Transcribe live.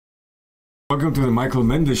Welcome to the Michael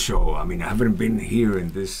Mendes Show. I mean, I haven't been here in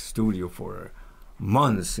this studio for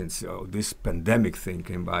months since this pandemic thing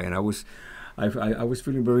came by, and I was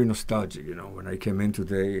feeling very nostalgic. You know, when I came in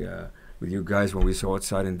today with you guys, when we saw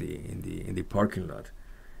outside in the parking lot,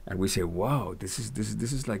 and we say, "Wow, this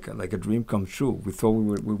is like a dream come true." We thought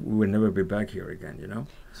we would never be back here again. You know.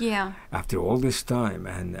 Yeah. After all this time,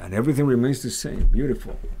 and everything remains the same.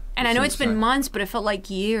 Beautiful. And I know it's been months, but it felt like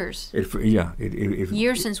years.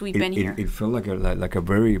 Years since we've been here. It felt like a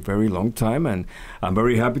very, very long time, and I'm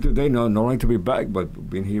very happy today, not only to be back, but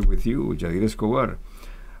being here with you, Yadira Escobar,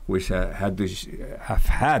 which have had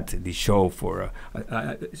the show for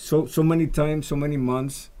so many times, so many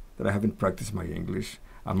months that I haven't practiced my English.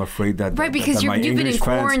 I'm afraid that because you've been in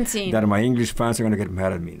quarantine. That my English fans are going to get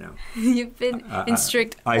mad at me now. You've been in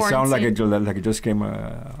strict quarantine. I sound like it just came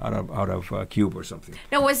out of Cuba or something.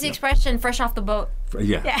 No, what's the expression? Fresh off the boat.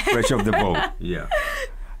 Fresh off the boat. Yeah,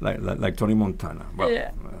 like Tony Montana. Well,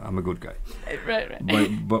 yeah. I'm a good guy.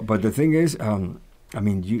 Right. But the thing is, I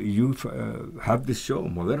mean, you have this show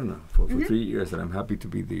Moderna for 3 years, and I'm happy to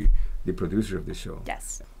be the producer of the show.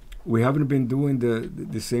 Yes. We haven't been doing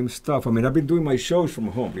the same stuff. I mean, I've been doing my shows from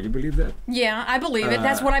home. Can you believe that? Yeah, I believe it.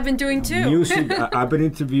 That's what I've been doing too. Music. I've been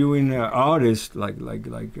interviewing artists like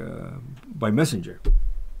by Messenger.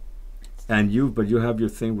 And you have your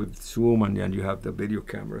thing with Zoom, and you have the video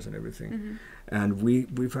cameras and everything. And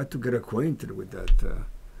we've had to get acquainted with that.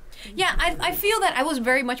 Yeah, I feel that I was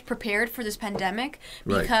very much prepared for this pandemic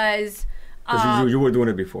because. You were doing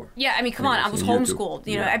it before. Yeah, I mean, come on, I was homeschooled.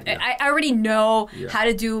 You know, I already know how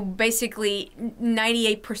to do basically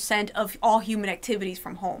 98% of all human activities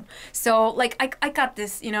from home. So, like, I got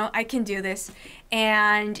this. You know, I can do this,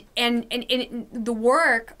 and the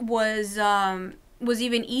work was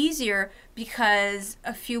even easier because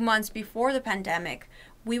a few months before the pandemic,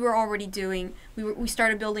 we were already doing. We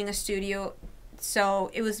started building a studio. So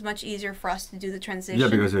it was much easier for us to do the transition. Yeah,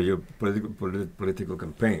 because of your political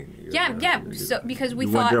campaign. So because we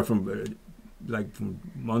thought went there from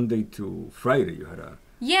Monday to Friday, you had a.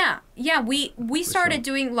 Yeah. We started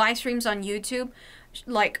doing live streams on YouTube,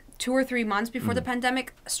 like 2 or 3 months before the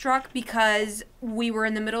pandemic struck, because we were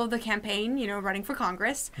in the middle of the campaign. You know, running for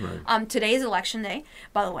Congress. Right. Today is election day,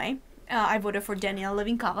 by the way. I voted for Daniela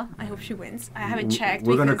Levinkava. I hope she wins. I haven't checked.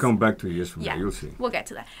 We're going to come back to years from now. You'll see. We'll get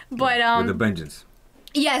to that. But with a vengeance.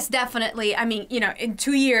 Yes, definitely. I mean, you know, in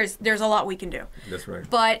 2 years, there's a lot we can do. That's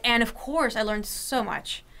right. And of course, I learned so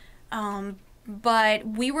much. But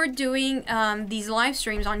we were doing these live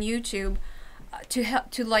streams on YouTube to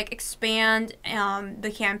help to like expand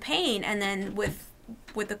the campaign, and then with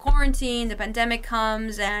the quarantine, the pandemic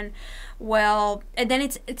comes, and then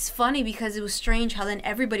it's funny because it was strange how then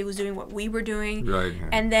everybody was doing what we were doing, right?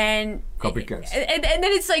 And then copycats, and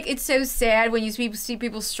then it's like it's so sad when you see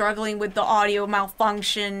people struggling with the audio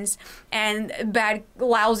malfunctions and bad,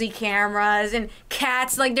 lousy cameras and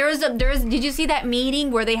cats. Like did you see that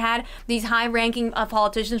meeting where they had these high-ranking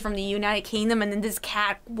politicians from the United Kingdom, and then this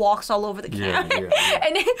cat walks all over the camera,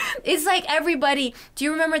 and it's like everybody. Do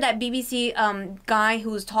you remember that BBC guy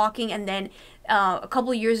who was talking, and then a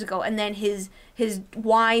couple of years ago, and then his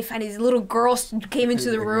wife and his little girl came into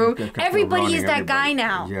the room. Everybody is that guy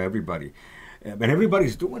now. Yeah, everybody. And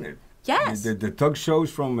everybody's doing it. Yes. The talk shows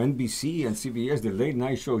from NBC and CBS, the late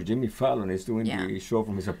night shows, Jimmy Fallon is doing the show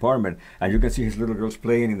from his apartment, and you can see his little girls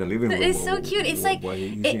playing in the living room. It's so cute. It's like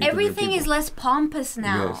everything is less pompous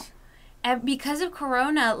now. Yes. And because of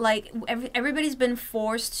Corona, like everybody's been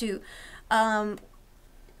forced to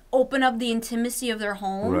open up the intimacy of their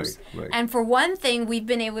homes. Right. And for one thing, we've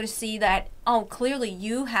been able to see that, clearly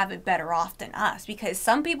you have it better off than us, because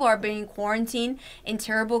some people are being quarantined in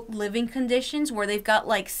terrible living conditions where they've got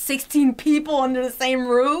like 16 people under the same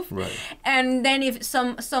roof. Right. And then if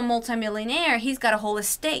some multimillionaire, he's got a whole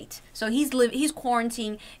estate. So he's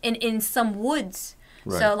quarantined in some woods.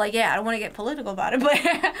 Right. So, I don't want to get political about it,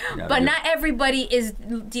 but not everybody is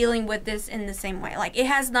dealing with this in the same way. Like, it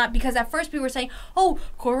has not, because at first people were saying, oh,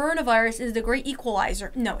 coronavirus is the great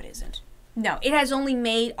equalizer. No, it isn't. No, it has only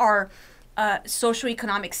made our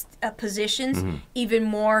socioeconomic positions even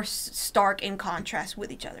more stark in contrast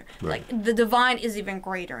with each other. Right. Like, the divide is even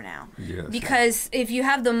greater now. Yes. Because if you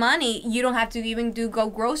have the money, you don't have to even go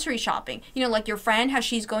grocery shopping. You know, like your friend, how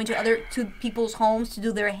she's going to people's homes to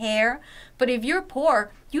do their hair. But if you're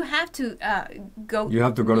poor, you have to go. You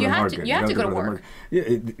have to go to the market. You have to go to work.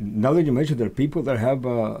 Yeah. Now that you mentioned, there are people that have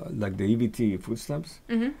like the EBT food stamps.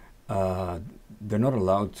 They're not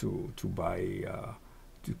allowed to buy.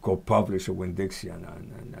 To go Publix or Winn-Dixie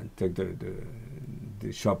and take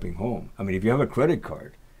the shopping home. I mean, if you have a credit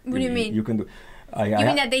card, what do you mean? You can do. You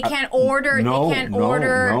mean that they can't order? No, they can't no,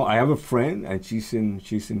 order. no. I have a friend, and she's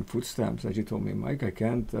in food stamps, and she told me, Mike, I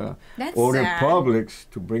can't That's order sad. Publix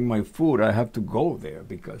to bring my food. I have to go there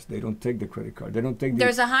because they don't take the credit card. They don't take.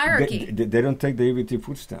 There's a hierarchy. They don't take the EBT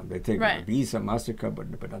food stamp. They take Right. Visa, Mastercard,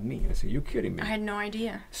 but not me. I said, you kidding me? I had no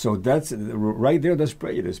idea. So that's right there. That's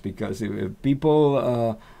prejudice because if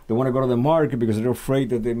people they want to go to the market because they're afraid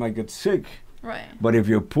that they might get sick. Right. But if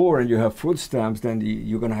you're poor and you have food stamps, then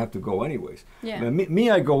you're gonna have to go anyways. Yeah.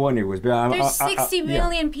 Me, I go anyways. But There's 60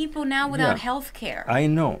 million yeah. people now without Yeah. health care. I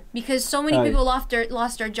know. Because so many people lost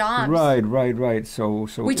their jobs. Right. So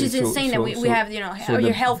Which is insane that we have, you know,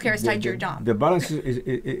 your health care is tied to your job. The balance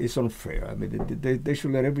is unfair. I mean, they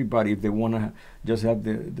should let everybody, if they want to just have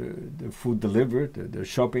the food delivered, the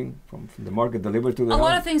shopping from the market delivered to the A house.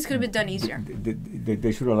 lot of things could have been done easier.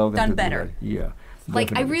 They should allow them Done to better. do that. Yeah. Like,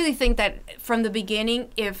 I Definitely. really think that from the beginning,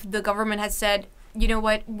 if the government had said, you know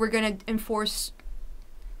what, we're going to enforce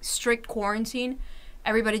strict quarantine,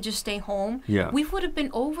 everybody just stay home, Yeah. we would have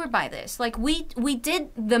been over by this. Like, we did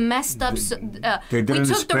the messed up, They did we it in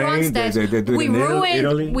took the wrong Spain, steps, they did it we in ruined,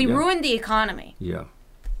 Italy, yeah. ruined the economy, Yeah.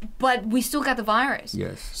 but we still got the virus.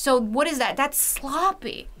 Yes. So what is that? That's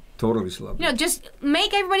sloppy. Totally sloppy. You know, just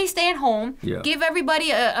make everybody stay at home. Yeah. Give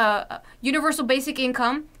everybody a universal basic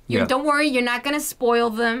income. Yeah. Don't worry, you're not going to spoil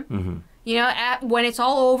them. Mm-hmm. You know, when it's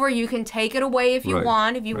all over, you can take it away if you Right,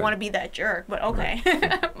 want, if you right. want to be that jerk. But okay.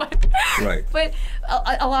 Right. But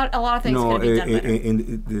a lot of things No, could be done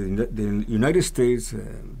better. the United States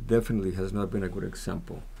definitely has not been a good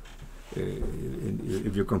example.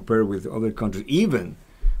 If you compare with other countries, even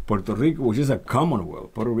Puerto Rico, which is a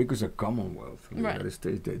commonwealth. Puerto Rico is a commonwealth. The Right. United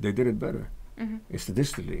States, they did it better, Mm-hmm.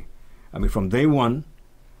 statistically. I mean, from day one,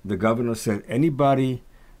 the governor said anybody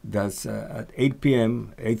that's at 8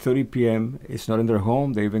 p.m., 8:30 p.m. is not in their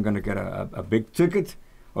home, they're even going to get a big ticket,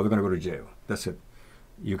 or they're going to go to jail. That's it.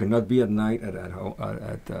 You cannot be at night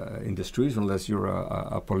in the streets unless you're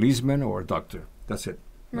a policeman or a doctor. That's it.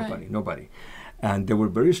 Right. Nobody. And they were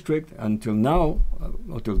very strict until now,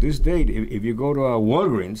 until this date. If you go to a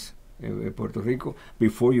Walgreens in Puerto Rico,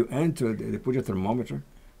 before you enter, they put your thermometer.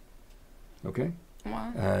 Okay?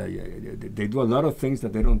 Wow. They do a lot of things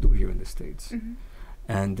that they don't do here in the States. Mm-hmm.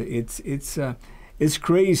 And it's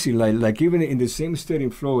crazy. Like even in the same state in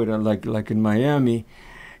Florida, like in Miami,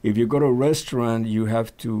 if you go to a restaurant, you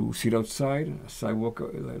have to sit outside, a sidewalk,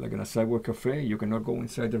 like in a sidewalk cafe. You cannot go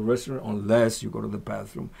inside the restaurant unless you go to the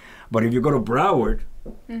bathroom. But if you go to Broward,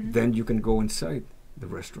 then you can go inside the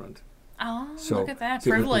restaurant. Oh, So look at that see,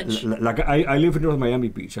 privilege. Like I live in North Miami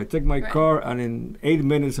Beach. I take my Right. car, and in 8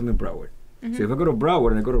 minutes I'm in Broward. So if I go to Broward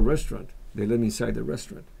and I go to a restaurant, they let me inside the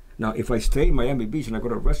restaurant. Now, if I stay in Miami Beach and I go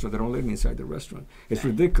to a restaurant, they don't let me inside the restaurant. It's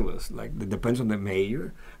ridiculous. Like, it depends on the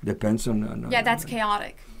mayor. Depends on Yeah, that's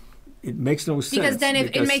chaotic. it makes no sense. Because then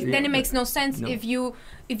it yeah, makes no sense no. if you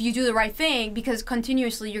do the right thing, because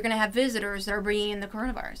continuously you're going to have visitors that are bringing in the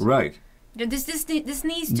coronavirus. Right. This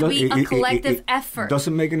needs to be a collective effort.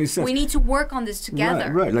 Doesn't make any sense. We need to work on this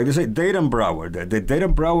together. Right. Like they say, Dade and Broward. The Dade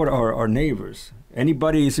and Broward are neighbors.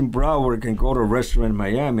 Anybody is in Broward can go to a restaurant in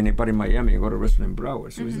Miami. Anybody in Miami can go to a restaurant in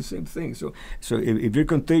Broward. So it's the same thing. So if you're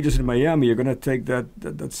contagious in Miami, you're gonna take that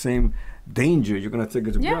same danger. You're gonna take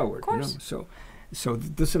it to Yeah, Broward. of course. You know? So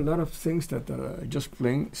there's a lot of things that are just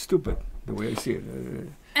plain stupid. The way I see it.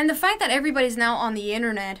 And the fact that everybody's now on the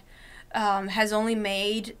internet has only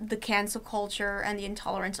made the cancel culture and the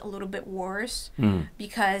intolerance a little bit worse,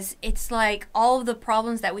 because it's like all of the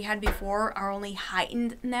problems that we had before are only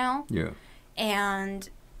heightened now. Yeah. And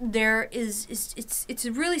it's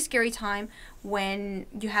a really scary time when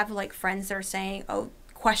you have like friends that are saying,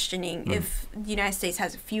 questioning if the United States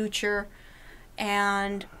has a future.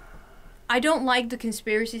 And I don't like the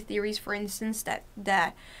conspiracy theories, for instance,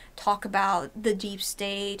 that talk about the deep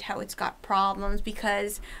state, how it's got problems,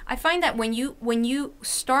 because I find that when you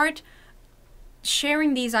start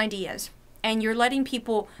sharing these ideas and you're letting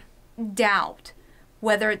people doubt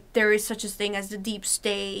whether there is such a thing as the deep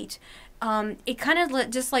state, it kind of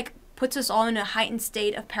just like puts us all in a heightened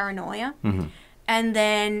state of paranoia. And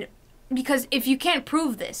then, because if you can't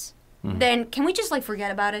prove this, then can we just like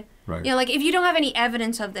forget about it? Right. You know, like if you don't have any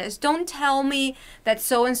evidence of this, don't tell me that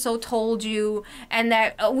so and so told you, and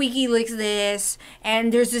that WikiLeaks this,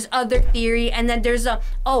 and there's this other theory, and then there's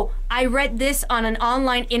I read this on an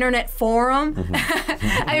online internet forum.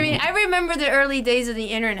 I mean, I remember the early days of the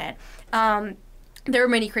internet. There were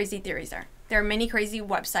many crazy theories there. There are many crazy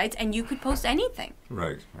websites, and you could post anything.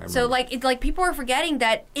 Right. So like people are forgetting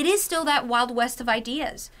that it is still that wild west of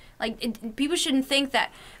ideas. Like people shouldn't think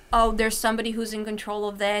that, there's somebody who's in control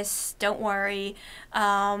of this. Don't worry,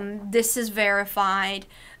 this is verified.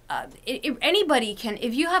 anybody can,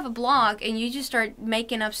 if you have a blog and you just start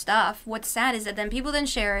making up stuff, what's sad is that then people then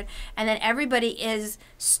share it, and then everybody is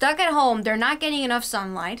stuck at home. They're not getting enough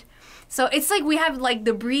sunlight. So it's like we have like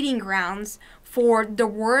the breeding grounds for the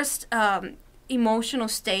worst emotional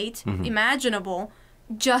state imaginable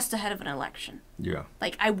just ahead of an election. Yeah.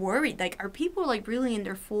 Like, I worried, like, are people like really in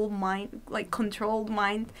their full mind, like controlled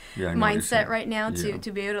mindset right now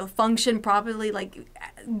to be able to function properly, like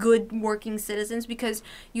good working citizens? Because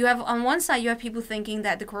you have, on one side, you have people thinking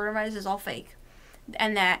that the coronavirus is all fake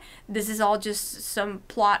and that this is all just some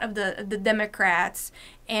plot of the Democrats,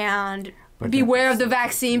 and beware of the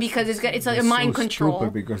vaccine because it's like a mind control.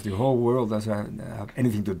 Stupid, because the whole world doesn't have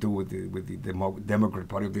anything to do with the Democrat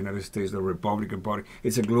Party of the United States, the Republican Party.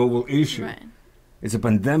 It's a global issue. Right. It's a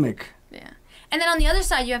pandemic. Yeah. And then on the other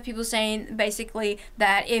side, you have people saying basically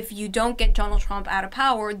that if you don't get Donald Trump out of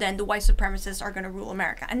power, then the white supremacists are going to rule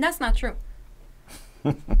America. And that's not true.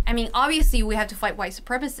 I mean, obviously we have to fight white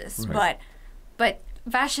supremacists, right. but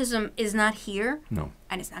fascism is not here. No.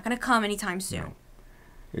 And it's not going to come anytime soon. No.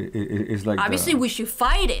 It's like obviously we should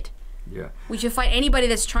fight it. Yeah. We should fight anybody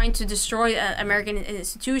that's trying to destroy American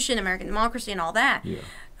institution, American democracy, and all that. Yeah.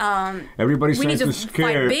 Everybody's trying to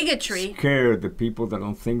scare bigotry. Scare the people that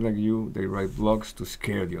don't think like you. They write blogs to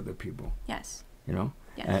scare the other people. Yes. You know.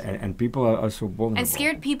 Yes. And people are so vulnerable. And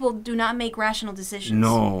scared people do not make rational decisions.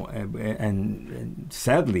 No, and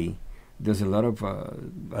sadly, there's a lot of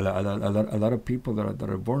people that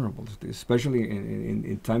are vulnerable to this, especially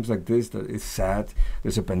in times like this. That it's sad.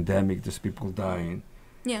 There's a pandemic. There's people dying.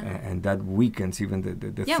 Yeah. And that weakens even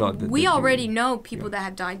the thought that we already know people that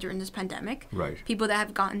have died during this pandemic. Right. People that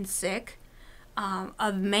have gotten sick,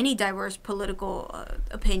 of many diverse political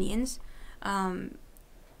opinions.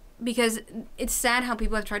 Because it's sad how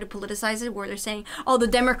people have tried to politicize it, where they're saying, "Oh, the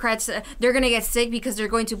Democrats, they're gonna get sick because they're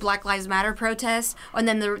going to Black Lives Matter protests," and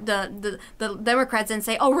then the Democrats then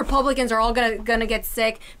say, "Oh, Republicans are all gonna get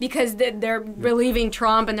sick because they're relieving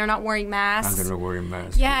Trump and they're not wearing masks." And they're not wearing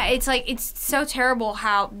masks. Yeah, it's like it's so terrible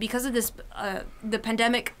how because of this, the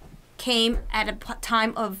pandemic came at a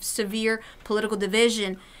time of severe political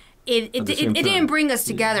division. It didn't bring us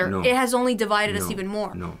together. No. It has only divided us even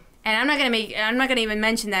more. No. And I'm not gonna even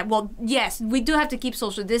mention that. Well, yes, we do have to keep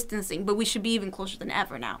social distancing, but we should be even closer than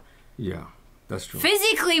ever now. Yeah, that's true.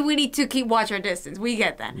 Physically, we need to watch our distance. We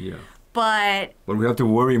get that. Yeah. But we have to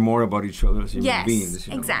worry more about each other as human beings.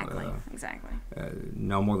 You know? Exactly.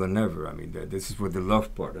 Now more than ever. I mean, this is where the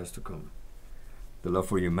love part has to come. The love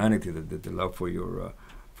for humanity, the love for your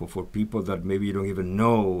for people that maybe you don't even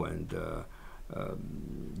know, and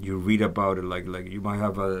you read about it, like you might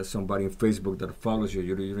have somebody on Facebook that follows you.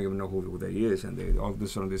 You don't even know who that is, and they all of a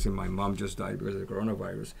sudden they say, "My mom just died because of the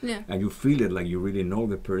coronavirus," and you feel it like you really know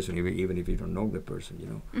the person, even if you don't know the person. You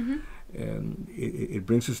know, it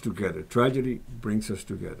brings us together. Tragedy brings us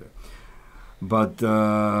together, but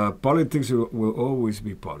politics will always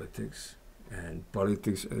be politics, and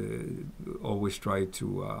politics always try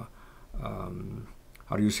to.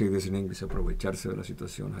 How do you say this in English? Aprovecharse de la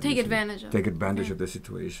situación. Take advantage of the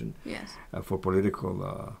situation. Yes. For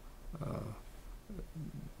political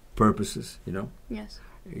purposes, you know. Yes.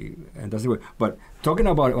 And that's the way. But talking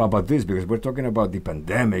about this, because we're talking about the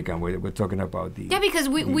pandemic, and we're talking about the because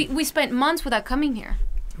we spent months without coming here.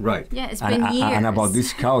 Right. Yeah, it's been years. And about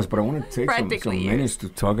this chaos, but I want to take some years. minutes to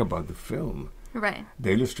talk about the film. Right.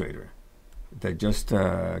 The Illustrator, that just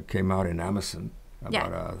came out in Amazon.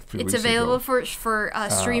 About 3 weeks it's available ago. for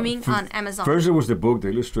streaming on Amazon. First, it was the book, The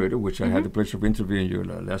Illustrator, which I had the pleasure of interviewing you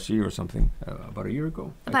last year or something, about a year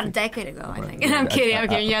ago. About a decade ago, I think. I'm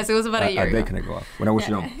kidding. Yes, it was about a year ago. A decade ago, when I was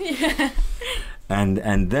young.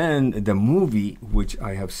 And then the movie, which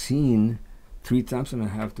I have seen 3 times and a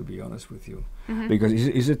half, to be honest with you, because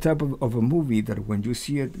it's a type of a movie that when you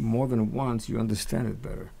see it more than once, you understand it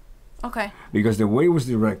better. Okay. Because the way it was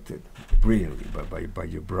directed brilliantly by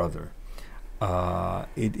your brother.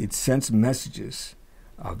 It sends messages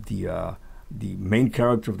of the main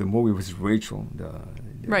character of the movie was Rachel.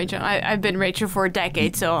 Rachel. I've been Rachel for a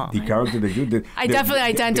decade, so the character that you did. I definitely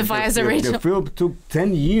identify as a Rachel. The film took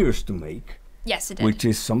 10 years to make. Yes, it did. Which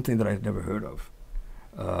is something that I've never heard of.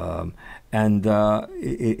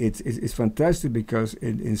 It's fantastic because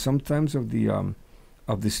in some times of the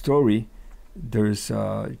story, there's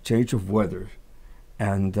a change of weather,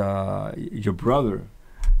 and your brother.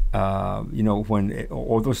 When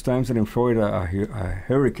all those times that in Florida a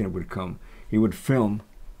hurricane would come, he would film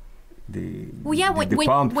the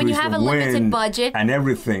palm trees, when you have a limited budget and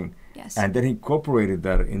everything. Yes. And then he incorporated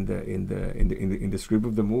that in the script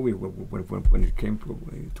of the movie when it came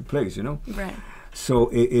to place, you know. Right. So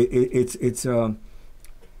it's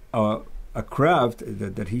a craft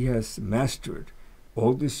that he has mastered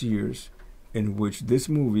all these years, in which this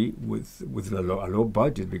movie, with a low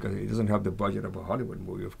budget, because it doesn't have the budget of a Hollywood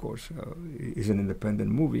movie, of course, is an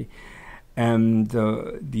independent movie, and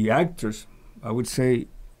the actors, I would say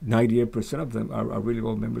 98% of them are really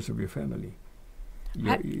all members of your family.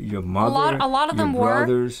 Your mother, a lot of them your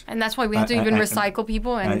brothers, and that's why we have to even recycle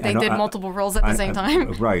people, and they did multiple roles at the same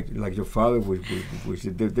time. Right, like your father, which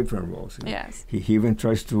did different roles. You know? Yes. He even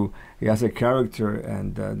tries to. He has a character,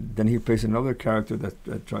 and then he plays another character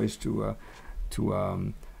that tries to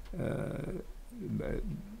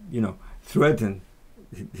threaten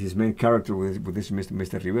his main character with this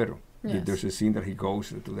Mr. Rivero. Yes. There's a scene that he goes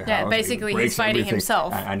to the house. Yeah, basically he's fighting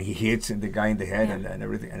himself, and he hits the guy in the head and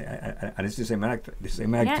everything, and it's the same actor. The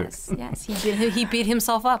same actor. Yes, he beat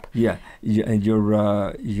himself up. Yeah, and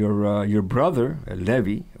your brother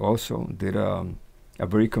Levi also did a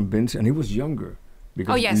very convincing, and he was younger.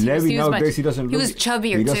 Because Levi nowadays he doesn't look. He was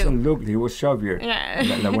chubbier too. He doesn't look. He was chubbier.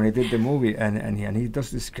 Yeah. Like when he did the movie, and he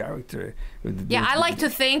does this character. Yeah, I like to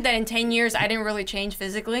think that in 10 years I didn't really change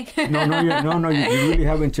physically. No, you really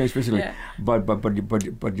haven't changed physically. Yeah.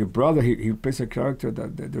 But your brother, he plays a character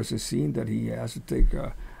that there's a scene that he has to take,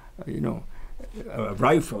 a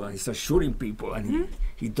rifle, and he starts shooting people, and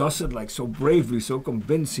he does it like so bravely, so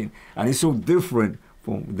convincing, and it's so different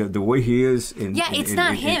from the way he is it's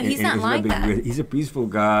not him. He's not like that. He's a peaceful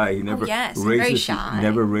guy. He never very shy.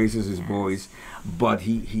 Never raises his voice. But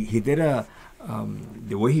he did the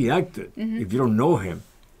way he acted. If you don't know him,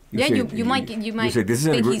 you might say,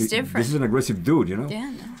 think he's different. This is an aggressive dude, you know. Yeah.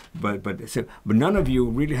 No. But none of you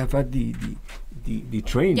really have had the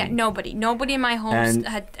training. Yeah, nobody in my home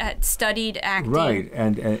had studied acting. Right,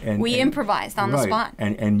 and we improvised on the spot.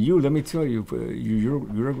 And you, let me tell you,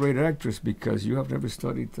 you're a great actress because you have never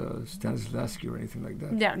studied Stanislavski or anything like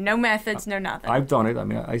that. Yeah, no methods, no nothing. I've done it. I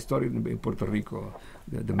mean, I studied in Puerto Rico.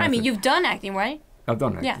 The I mean, you've done acting, right? I've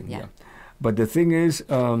done acting. Yeah. But the thing is,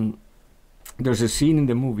 there's a scene in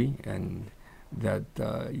the movie, and that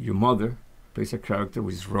your mother plays a character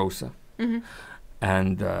which is Rosa,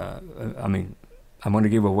 and I mean, I'm going to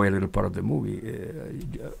give away a little part of the movie.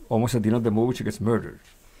 Almost at the end of the movie, she gets murdered.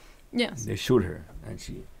 Yes. They shoot her, and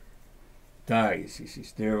she dies.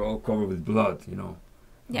 She's there all covered with blood, you know,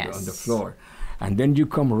 on the floor. And then you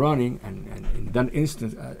come running, and in that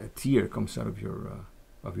instant, a tear comes out of your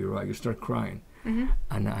eye. You start crying.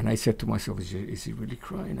 And I said to myself, is he really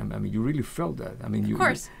crying? I mean, you really felt that. I mean, of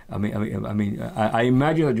course. I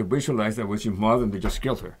imagine that you visualized that was your mother and they just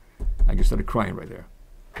killed her. And you started crying right there,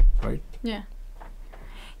 right? Yeah.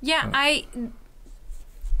 Yeah,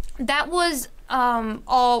 that was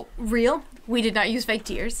all real. We did not use fake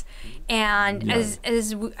tears. And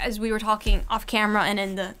as we were talking off camera and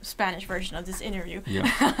in the Spanish version of this interview,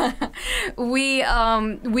 we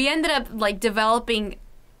ended up like developing.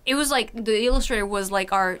 It was like the illustrator was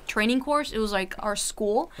like our training course. It was like our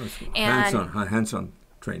school. And hands-on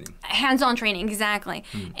training. Hands-on training, exactly.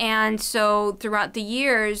 And so throughout the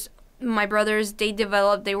years, my brothers, they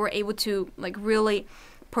were able to like really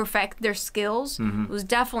perfect their skills. It was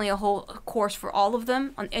definitely a whole course for all of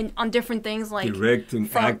them on different things like directing,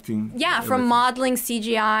 acting. Yeah, everything. From modeling,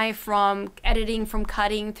 CGI, from editing, from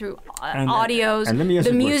cutting through audios, and let me ask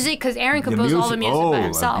the music, because Aaron composed all the music by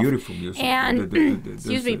himself. Beautiful music. And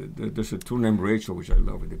excuse me, there's a tool named Rachel which I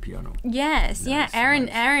love with the piano. Yes, yeah.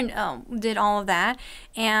 Aaron did all of that,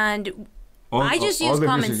 and I just used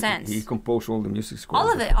common sense. He composed all the music score. All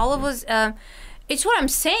of it. All of us. It's what I'm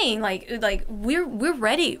saying. Like we're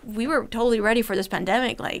ready. We were totally ready for this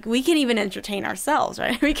pandemic. Like we can even entertain ourselves,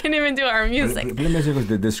 right? We can even do our music. But let me ask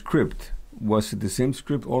you, the script, was it the same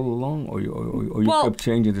script all along, or you kept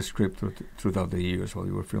changing the script throughout the years while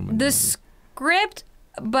you were filming? The script,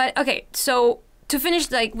 but okay. So to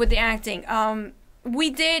finish, like with the acting, I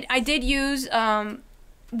did use.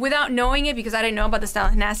 Without knowing it, because I didn't know about the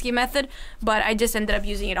Stanislavski method, but I just ended up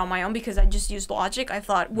using it on my own because I just used logic. I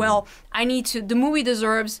thought, well, the movie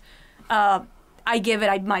deserves, I give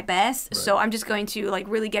it my best, so I'm just going to like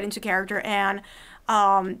really get into character, and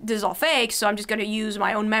this is all fake, so I'm just going to use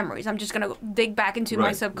my own memories. I'm just going to dig back into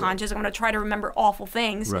my subconscious. I'm going to try to remember awful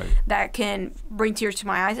things that can bring tears to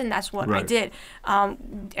my eyes, and that's what I did.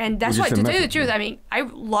 And that's why, to tell you the truth, I mean, I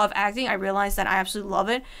love acting. I realize that I absolutely love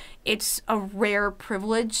it. It's a rare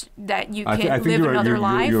privilege that you can live another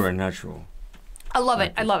life. You're a natural. I love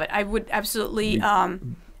it. I love it. I would absolutely...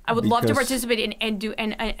 I would love to participate and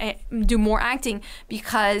do more acting,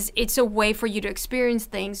 because it's a way for you to experience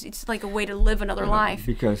things. It's like a way to live another life.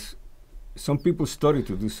 Because some people study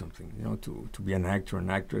to do something, you know, to be an actor,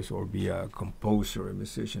 an actress, or be a composer, a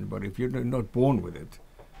musician. But if you're not born with it,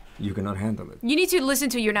 you cannot handle it. You need to listen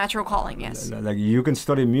to your natural calling. Yes. Like you can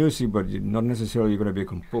study music, but you're not necessarily going to be a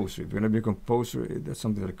composer. If you're going to be a composer, that's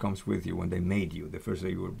something that comes with you when they made you, the first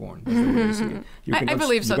day you were born. That's the way I see it. I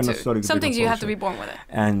believe so too. Some things you have to be born with it.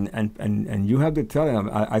 And you have to tell them.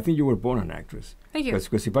 I think you were born an actress. Thank you.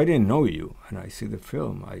 Because if I didn't know you and I see the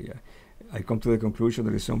film, I come to the conclusion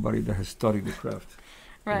that it's somebody that has studied the craft.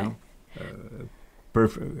 Right. You know?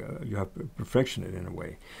 Perfect. You have perfection it in a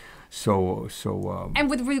way. So. And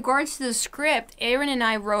with regards to the script, Aaron and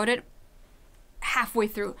I wrote it halfway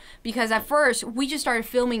through because at first we just started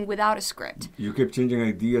filming without a script. You kept changing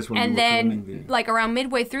ideas when and you were filming. Then, like around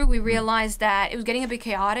midway through, we realized that it was getting a bit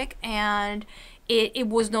chaotic and it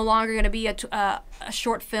was no longer going to be a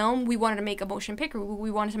short film. We wanted to make a motion picture.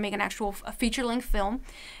 We wanted to make an actual feature-length film.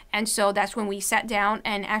 And so that's when we sat down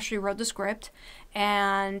and actually wrote the script.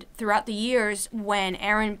 And throughout the years, when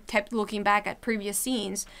Aaron kept looking back at previous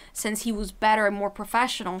scenes, since he was better and more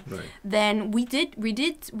professional, Right. then we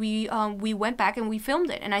went back and we filmed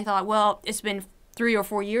it. And I thought, well, it's been 3 or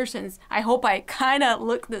 4 years since. I hope I kind of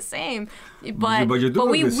look the same, but you do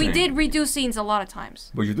look we the same. did redo scenes a lot of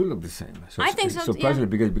times. But you do look the same. So I think so,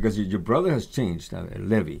 surprisingly, yeah. because your brother has changed,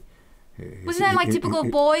 Levi. Wasn't that like typical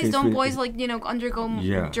boys? his- Don't boys like undergo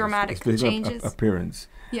dramatic his changes? appearance.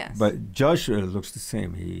 Yes. But Josh looks the same.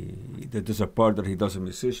 There's a part that he does a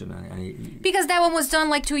musician. Because that one was done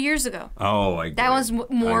like 2 years ago. Oh, I get That it. was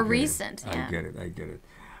more I get recent. It. Yeah. I get it.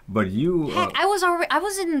 But you. Heck, I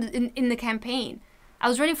was in the campaign. I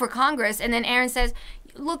was running for Congress, and then Aaron says,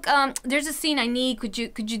 "Look, there's a scene I need. Could you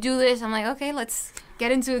do this?" I'm like, "Okay, let's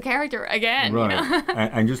get into the character again." Right. You know?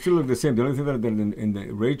 and you still look the same. The only thing that in the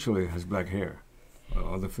Rachel has black hair.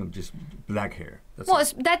 All the film just black hair. That's Well,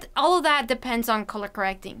 it. all of that depends on color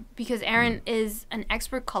correcting because Aaron is an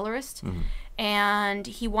expert colorist, and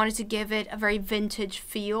he wanted to give it a very vintage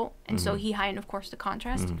feel, and so he heightened, of course, the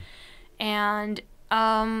contrast. And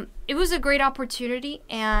it was a great opportunity,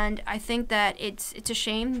 and I think that it's a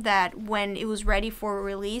shame that when it was ready for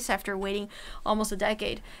release after waiting almost a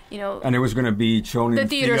decade, And it was going to be shown The in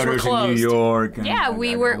theaters were theaters in New closed. York. Yeah,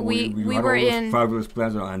 we were had were all those in- fabulous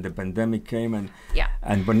plans, and the pandemic came, Yeah.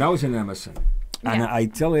 but now it's in Amazon. And Yeah. I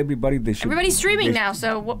tell everybody they should. Everybody's streaming they- now,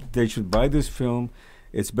 so they should buy this film.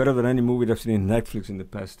 It's better than any movie that I've seen in Netflix in the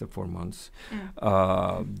past 4 months.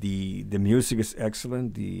 The music is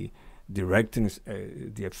excellent. The directing is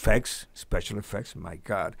the effects, special effects. My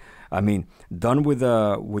God, I mean, done with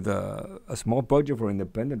a small budget for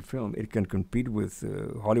independent film, it can compete with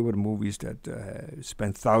Hollywood movies that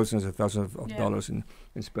spend thousands and thousands of dollars in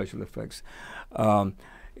special effects.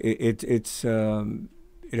 It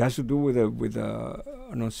has to do with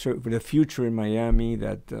a future in Miami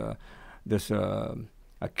that there's a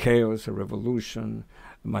chaos, a revolution.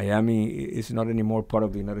 Miami is not anymore part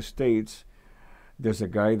of the United States. There's a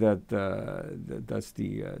guy that's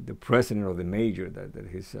the president or the mayor that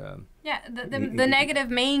his the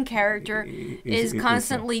negative main character is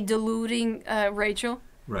constantly deluding Rachel.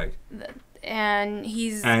 Right. And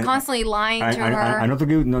he's constantly lying to her. And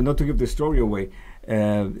not to give the story away,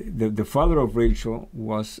 the father of Rachel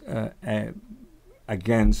was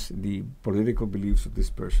against the political beliefs of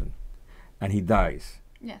this person, and he dies.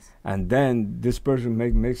 Yes. And then this person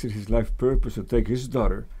makes it his life purpose to take his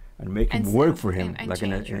daughter and make him work for him, and like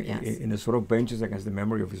in a sort of vengeance against the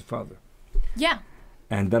memory of his father. Yeah.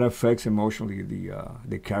 And that affects emotionally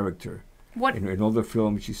the character. What in all the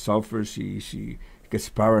film, she suffers, she gets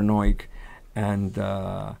paranoid, and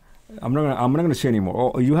I'm not gonna say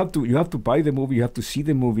anymore. You have to buy the movie. You have to see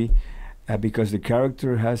the movie. Because the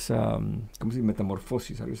character has, ¿cómo se dice?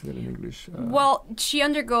 Metamorphosis, how do you say that in English? Well, she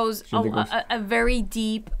undergoes a very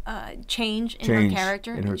deep change in her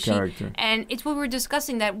character. And it's what we're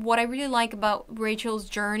discussing, that what I really like about Rachel's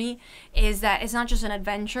journey is that it's not just an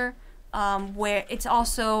adventure, where it's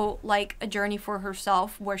also like a journey for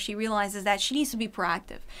herself, where she realizes that she needs to be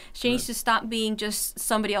proactive. She needs to stop being just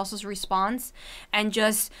somebody else's response and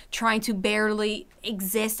just trying to barely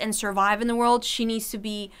exist and survive in the world. She needs to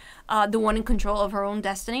be the one in control of her own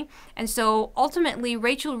destiny. And so ultimately,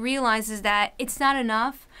 Rachel realizes that it's not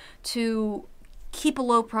enough to keep a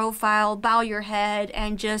low profile, bow your head,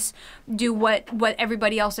 and just do what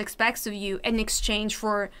everybody else expects of you in exchange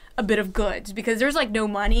for a bit of goods. Because there's like no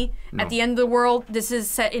money. At the end of the world, this is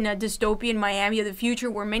set in a dystopian Miami of the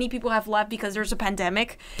future where many people have left because there's a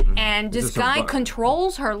pandemic. And this guy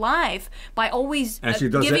controls her life by always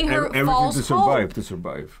giving her false hope. To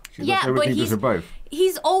survive. She Yeah, does everything to survive.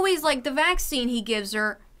 He's always like, the vaccine he gives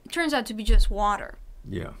her, it turns out to be just water.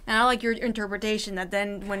 Yeah. And I like your interpretation that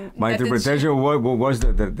then when... My interpretation was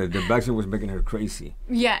that the vaccine was making her crazy.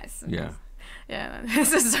 Yes. Yeah. Yeah,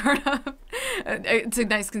 this is sort of it's a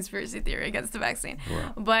nice conspiracy theory against the vaccine.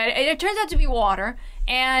 Wow. But it turns out to be water,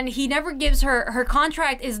 and he never gives her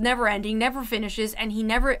contract is never ending, never finishes, and he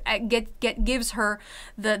never gives her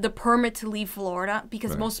the permit to leave Florida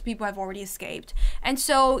because Right. most people have already escaped. And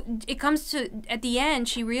so it comes to at the end,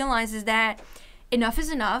 she realizes that enough is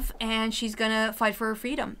enough, and she's gonna fight for her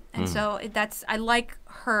freedom. And so that's I like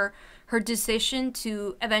her decision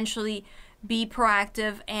to eventually be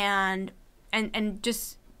proactive and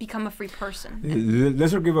just become a free person.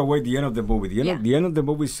 Let's not give away the end of the movie. Yeah. The end of the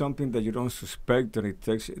movie is something that you don't suspect, and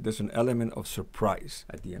there's an element of surprise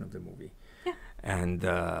at the end of the movie. Yeah. And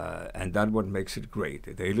that's what makes it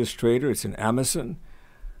great. The illustrator, it's an Amazon.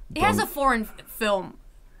 It has a foreign film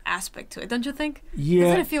aspect to it, don't you think? Yeah.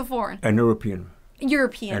 Doesn't it feel foreign? An European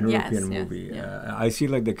European, yes. European yeah, movie. yeah. I see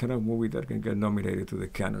like the kind of movie that can get nominated to the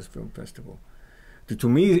Cannes Film Festival. To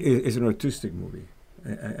me, it's an artistic movie.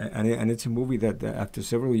 And it's a movie that after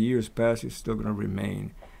several years pass is still going to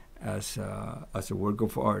remain as a work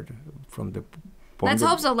of art from the point Let's of-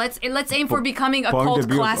 hope so. Let's aim for becoming a point cult of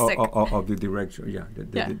view classic. of the director. Yeah,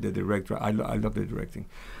 the director. I love the directing.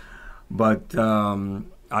 But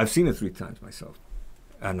I've seen it 3 times myself.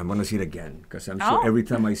 And I'm going to see it again because I'm sure every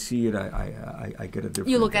time I see it, I get a different...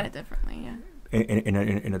 You look at it differently, yeah.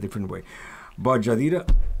 In a different way. But Yadira,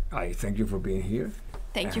 I thank you for being here.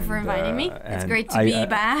 Thank you for inviting me. It's and great to be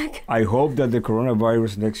back. I hope that the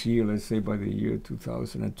coronavirus next year, let's say by the year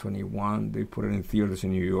 2021, they put it in theaters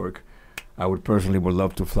in New York. I would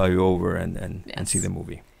love to fly over and see the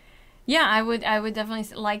movie. Yeah, I would definitely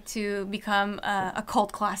like to become a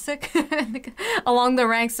cult classic along the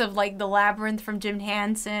ranks of like The Labyrinth from Jim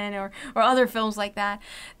Henson or other films like that,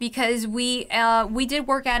 because we did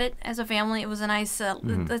work at it as a family. It was a nice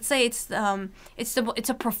let's say it's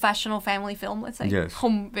a professional family film, let's say. Yes.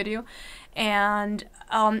 Home video, and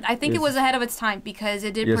I think it was ahead of its time because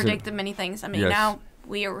it did predict many things. I mean, now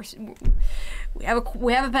we have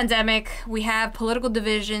a pandemic, we have political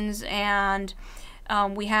divisions, and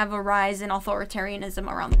we have a rise in authoritarianism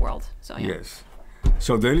around the world. So yeah. Yes.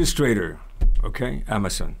 So the illustrator, okay,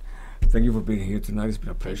 Amazon. Thank you for being here tonight. It's been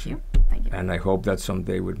a pleasure. Thank you. And I hope that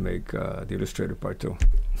someday would make the illustrator part 2.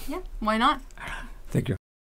 Yeah, why not? Thank you.